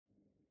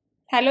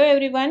Hello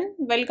everyone,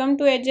 welcome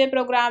to AJ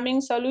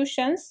Programming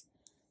Solutions.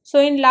 So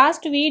in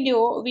last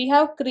video we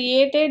have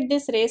created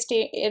this REST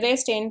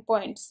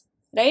endpoints,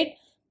 right?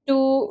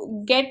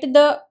 To get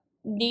the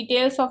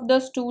details of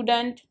the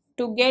student,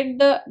 to get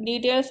the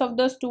details of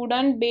the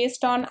student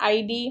based on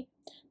ID,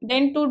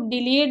 then to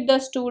delete the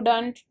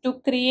student, to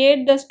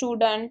create the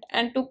student,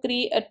 and to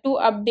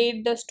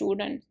update the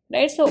student,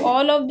 right? So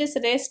all of these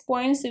REST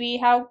points we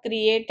have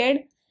created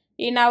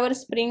in our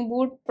Spring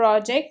Boot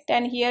project,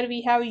 and here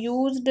we have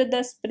used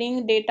the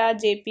Spring Data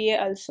JPA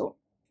also,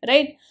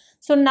 right?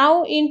 So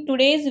now in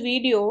today's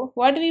video,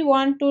 what we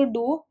want to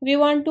do, we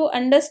want to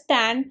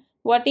understand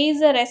what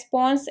is a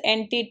response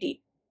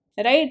entity,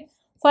 right?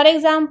 For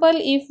example,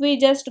 if we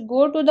just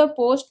go to the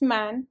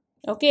postman,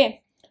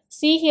 okay,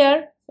 see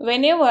here,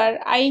 whenever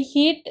I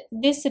hit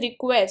this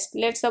request,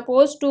 let's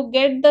suppose to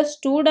get the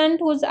student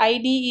whose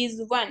ID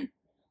is 1,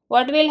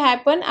 what will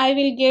happen? I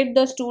will get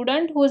the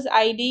student whose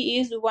ID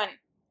is 1,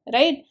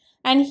 right?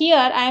 And here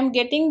I am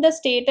getting the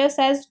status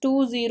as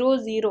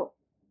 200.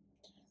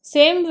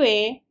 Same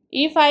way,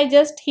 if I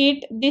just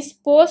hit this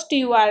post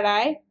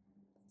URI,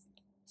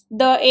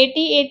 the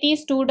 8080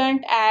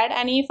 student add,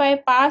 and if I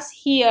pass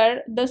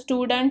here the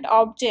student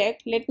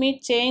object, let me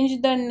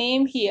change the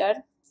name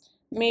here,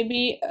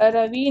 maybe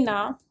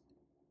Ravina,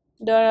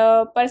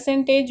 the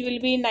percentage will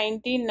be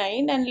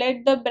 99, and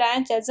let the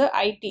branch as a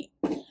IT.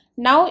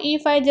 Now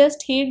if I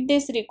just hit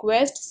this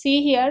request,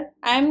 see here,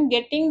 I am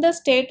getting the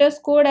status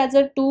code as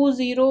a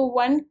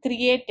 201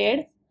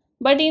 created,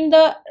 but in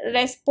the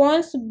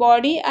response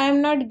body I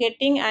am not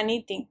getting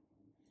anything.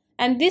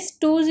 And this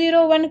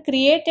 201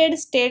 created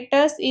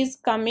status is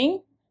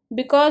coming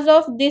because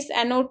of this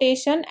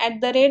annotation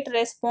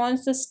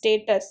 @response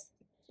status.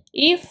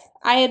 If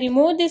I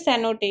remove this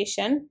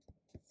annotation,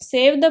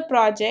 save the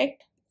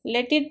project,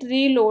 let it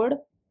reload.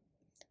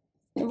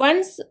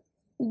 Once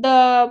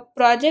the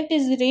project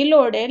is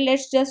reloaded,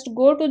 let's just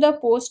go to the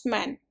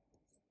postman,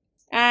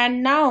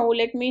 and now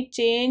let me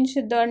change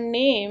the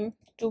name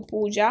to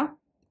Pooja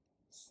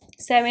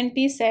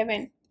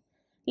 77.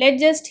 Let's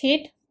just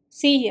hit,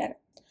 see here.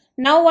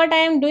 Now what I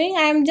am doing,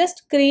 I am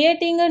just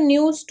creating a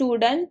new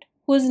student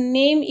whose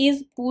name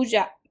is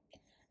Pooja,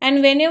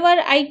 and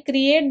whenever I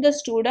create the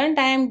student,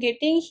 I am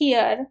getting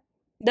here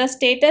the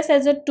status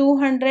as a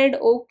 200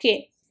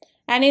 OK,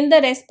 and in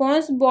the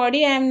response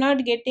body I am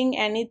not getting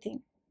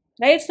anything,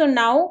 right? So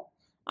now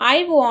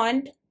I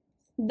want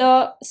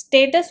the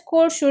status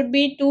code should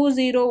be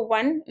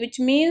 201, which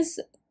means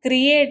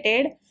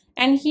created,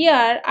 and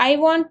here I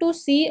want to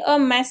see a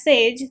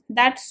message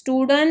that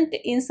student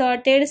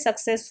inserted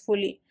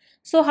successfully.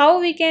 So how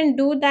we can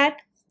do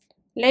that?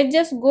 Let's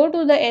just go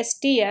to the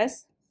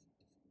STS.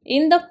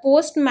 In the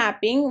post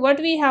mapping, what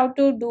we have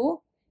to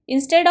do,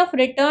 instead of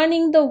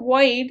returning the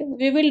void,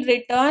 we will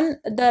return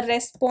the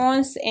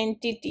response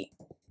entity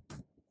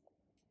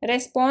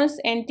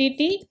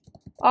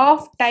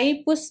of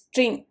type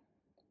string,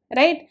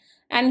 right?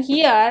 And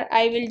here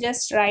I will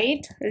just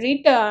write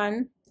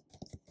return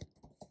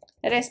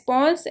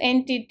response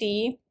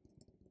entity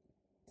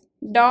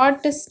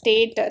dot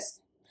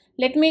status.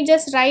 Let me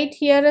just write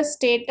here a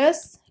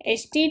status,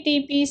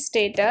 http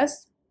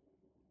status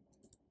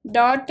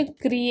dot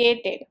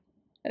created,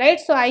 right?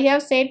 So I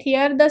have set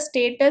here the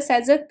status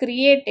as a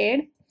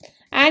created,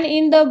 and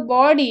in the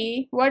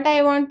body what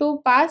I want to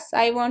pass,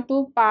 I want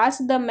to pass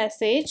the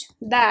message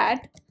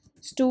that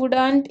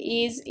student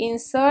is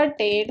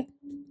inserted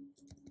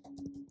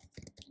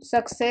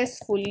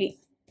successfully.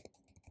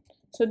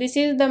 So this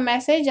is the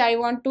message I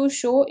want to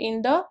show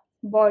in the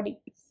body,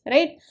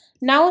 right?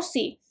 Now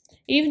see,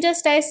 if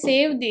just I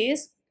save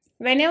this,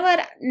 whenever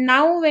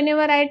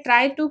I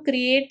try to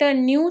create a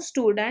new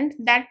student,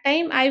 that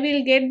time I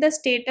will get the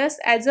status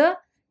as a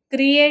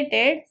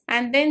created,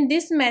 and then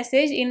this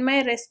message in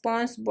my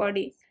response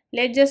body.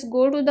 Let's just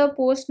go to the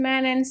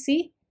postman and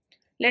see.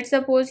 Let's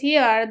suppose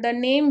here the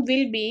name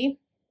will be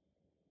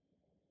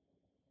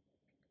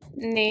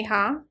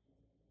Neha,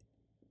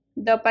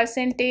 the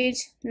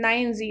percentage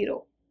 90.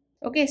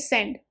 Okay,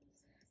 send.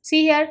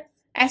 See here,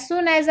 as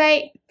soon as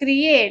I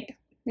create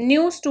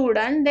new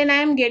student, then I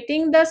am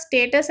getting the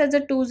status as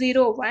a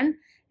 201,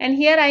 and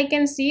here I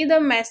can see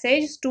the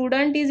message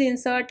student is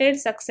inserted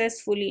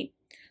successfully.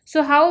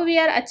 So how we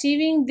are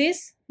achieving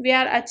this? We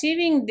are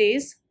achieving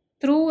this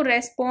through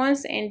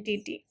response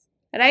entity,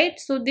 right?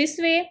 So this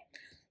way,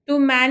 to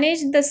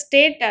manage the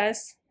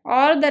status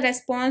or the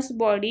response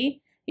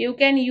body, you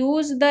can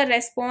use the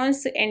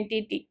response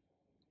entity,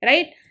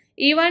 right?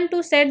 Even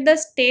to set the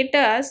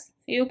status,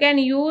 you can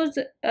use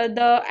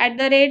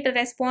the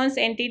 @response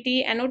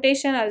entity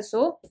annotation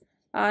also,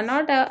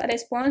 not a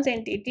response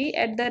entity,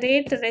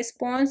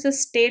 @response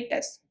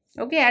status.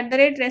 Okay,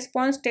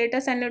 @response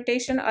status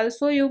annotation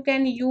also you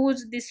can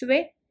use this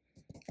way,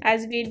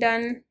 as we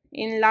done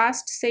in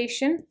last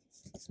session.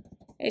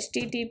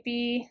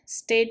 http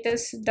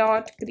status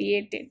dot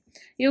created,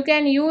 you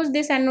can use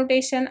this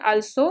annotation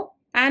also,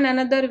 and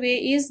another way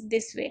is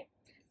this way,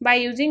 by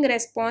using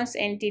response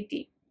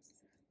entity.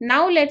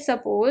 Now let's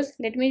suppose,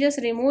 let me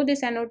just remove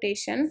this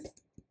annotation.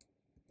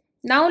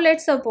 Now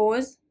let's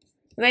suppose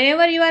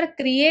whenever you are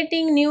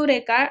creating new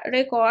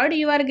record,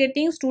 you are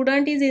getting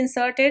student is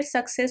inserted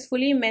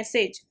successfully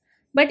message.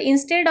 But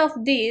instead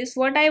of this,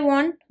 what I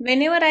want,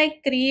 whenever I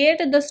create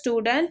the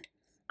student,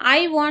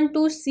 I want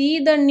to see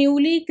the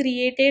newly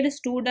created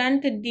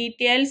student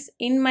details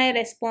in my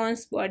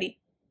response body.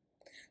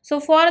 So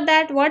for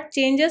that, what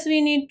changes we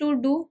need to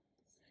do?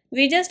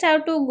 We just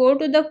have to go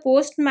to the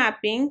post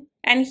mapping,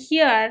 and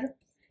here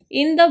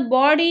in the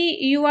body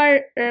you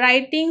are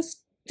writing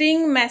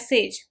string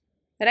message,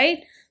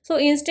 right? So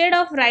instead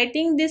of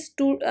writing this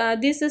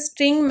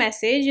string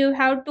message, you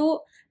have to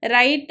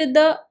write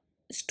the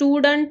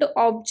student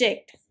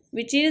object,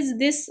 which is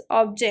this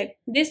object.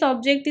 This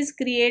object is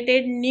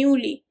created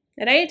newly,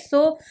 right?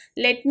 So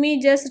let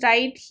me just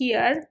write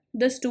here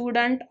the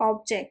student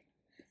object.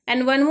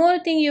 And one more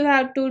thing you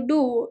have to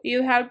do,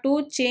 you have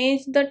to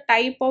change the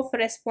type of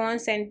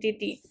response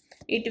entity.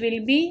 It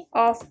will be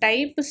of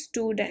type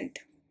student.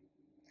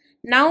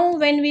 Now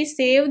when we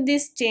save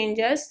these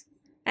changes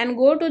and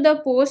go to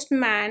the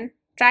postman,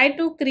 try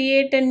to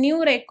create a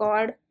new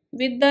record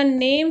with the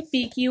name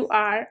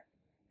PQR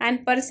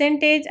and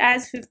percentage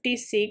as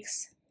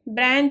 56,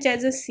 branch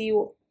as a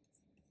CO.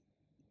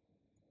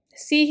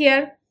 See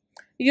here,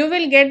 you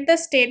will get the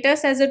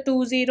status as a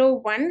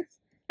 201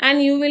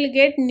 and you will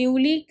get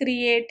newly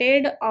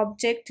created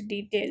object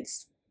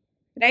details,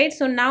 right?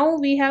 So now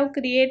we have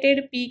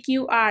created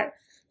PQR,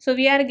 so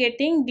we are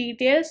getting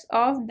details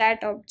of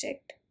that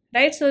object,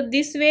 right? So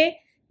this way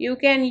you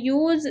can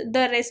use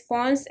the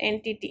response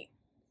entity.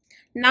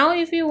 Now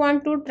if you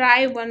want to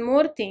try one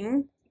more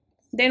thing,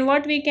 then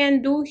what we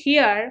can do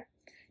here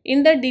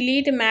in the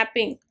delete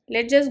mapping,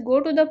 let's just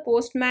go to the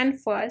postman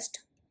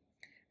first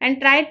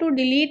and try to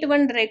delete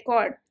one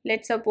record.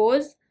 Let's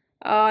suppose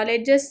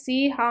let's just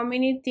see how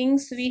many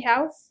things we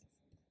have.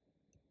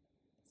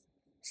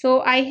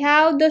 So I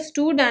have the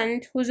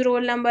student whose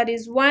roll number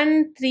is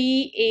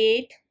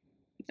 138,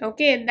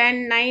 okay,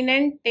 then 9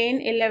 and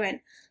 10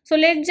 11. So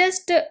let's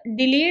just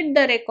delete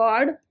the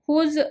record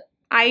whose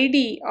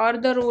ID or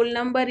the roll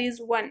number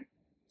is 1.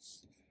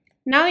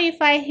 Now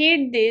if I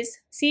hit this,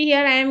 see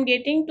here I am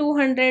getting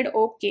 200,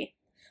 okay.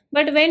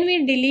 But when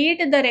we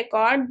delete the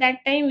record,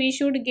 that time we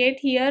should get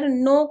here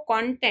no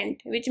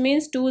content, which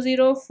means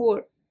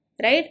 204,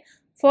 right?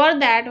 For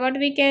that, what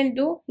we can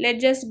do,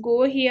 let's just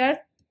go here.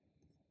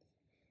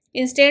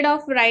 Instead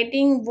of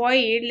writing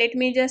void, let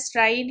me just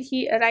write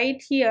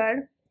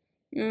here.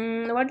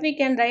 What we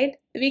can write?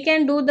 We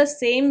can do the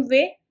same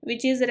way,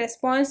 which is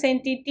response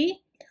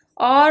entity.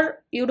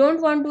 Or you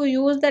don't want to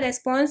use the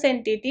response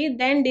entity,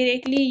 then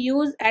directly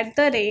use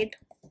 @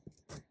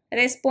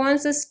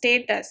 response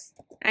status,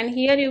 and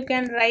here you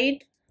can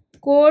write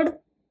code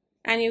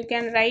and you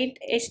can write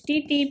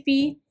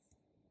http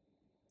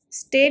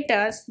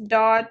status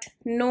dot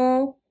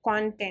no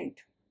content.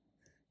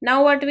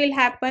 Now what will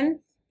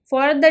happen?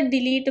 For the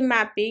delete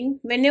mapping,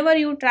 whenever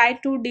you try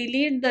to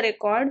delete the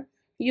record,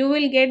 you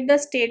will get the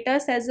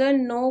status as a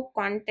no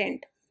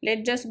content.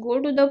 Let's just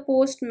go to the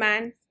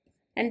postman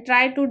and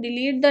try to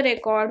delete the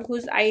record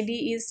whose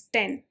ID is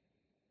 10.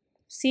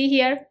 See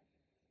here,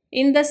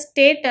 in the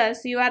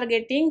status you are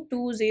getting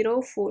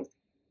 204,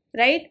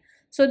 right?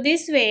 So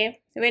this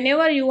way,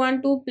 whenever you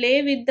want to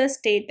play with the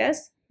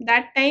status,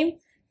 that time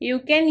you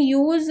can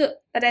use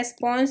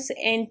response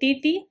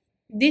entity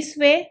this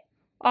way,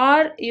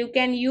 or you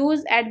can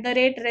use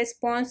 @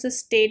 response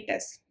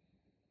status.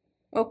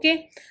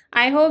 Okay,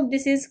 I hope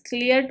this is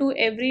clear to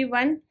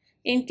everyone.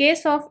 In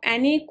case of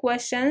any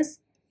questions,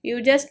 you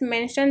just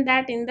mention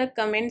that in the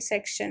comment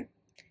section.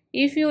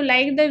 If you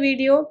like the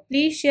video,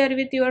 please share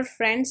with your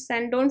friends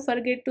and don't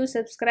forget to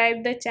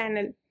subscribe the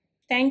channel.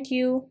 Thank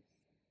you.